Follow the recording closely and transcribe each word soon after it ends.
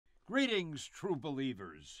Greetings, true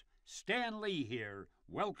believers. Stan Lee here,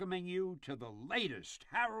 welcoming you to the latest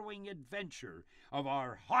harrowing adventure of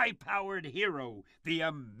our high-powered hero, the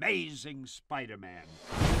amazing Spider-Man.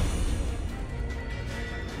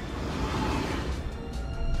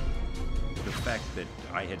 The fact that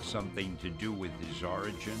I had something to do with his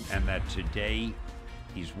origin, and that today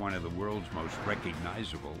he's one of the world's most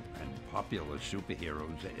recognizable and popular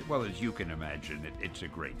superheroes, well, as you can imagine, it's a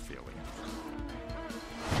great feeling.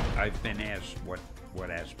 I've been asked what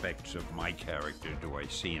aspects of my character do I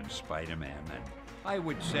see in Spider-Man, and I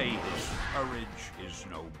would say his courage, his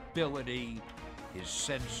nobility, his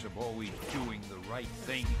sense of always doing the right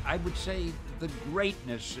thing. I would say the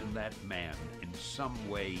greatness in that man in some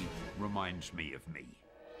way reminds me of me.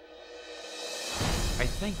 I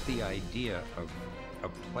think the idea of a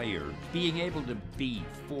player being able to be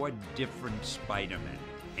 4 different Spider-Men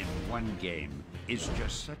in one game is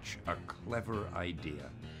just such a clever idea.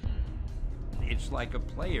 It's like a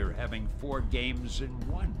player having 4 games in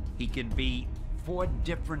one. He can be 4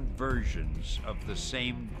 different versions of the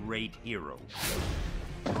same great hero.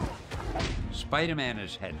 Spider-Man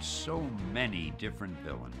has had so many different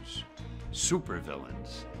villains,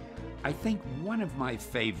 supervillains. I think one of my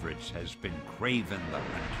favorites has been Kraven the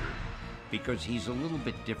Hunter, because he's a little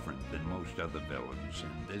bit different than most other villains,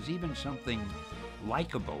 and there's even something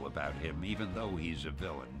likable about him, even though he's a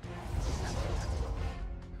villain.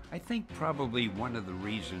 I think probably one of the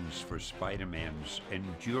reasons for Spider-Man's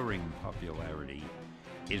enduring popularity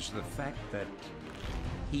is the fact that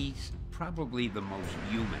he's probably the most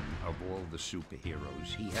human of all the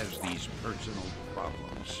superheroes. He has these personal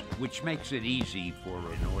problems, which makes it easy for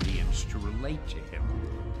an audience to relate to him.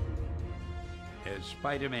 As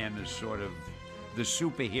Spider-Man is sort of the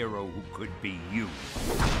superhero who could be you.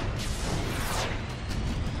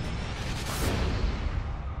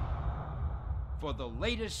 For the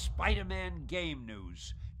latest Spider-Man game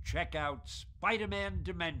news, check out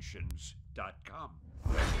SpiderManDimensions.com.